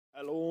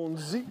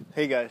Alonzi.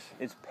 Hey guys,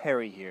 it's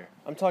Perry here.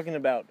 I'm talking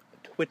about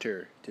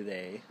Twitter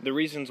today. The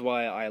reasons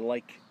why I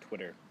like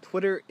Twitter.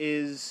 Twitter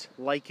is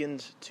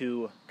likened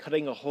to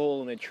cutting a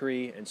hole in a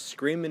tree and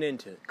screaming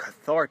into it.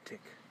 Cathartic.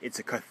 It's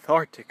a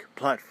cathartic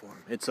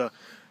platform. It's a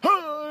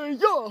I'm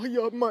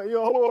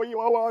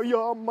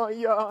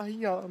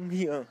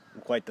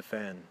quite the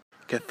fan.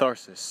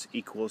 Catharsis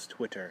equals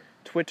Twitter.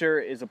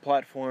 Twitter is a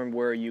platform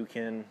where you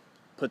can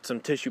put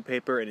some tissue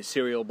paper in a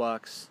cereal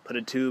box, put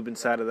a tube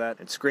inside of that,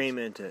 and scream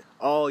into it.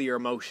 All your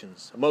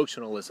emotions,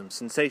 emotionalism,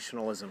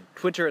 sensationalism.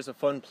 Twitter is a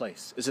fun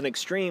place. It's an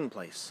extreme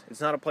place. It's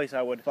not a place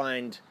I would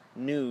find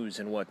news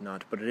and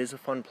whatnot, but it is a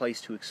fun place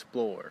to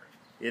explore.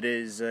 It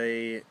is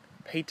a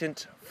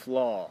patent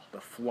flaw. The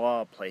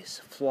flaw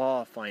place.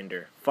 Flaw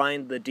finder.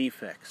 Find the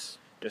defects.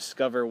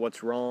 Discover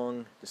what's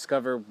wrong.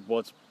 Discover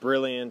what's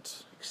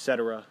brilliant,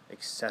 etc.,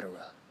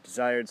 etc.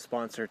 Desired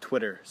sponsor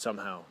Twitter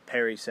somehow.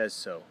 Perry says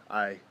so.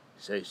 I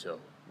say so.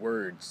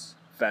 Words.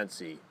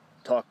 Fancy.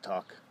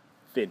 Talk.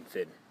 Fin.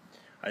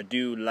 I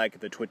do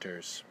like the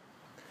Twitters.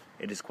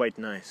 It is quite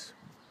nice.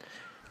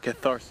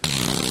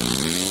 Catharsis.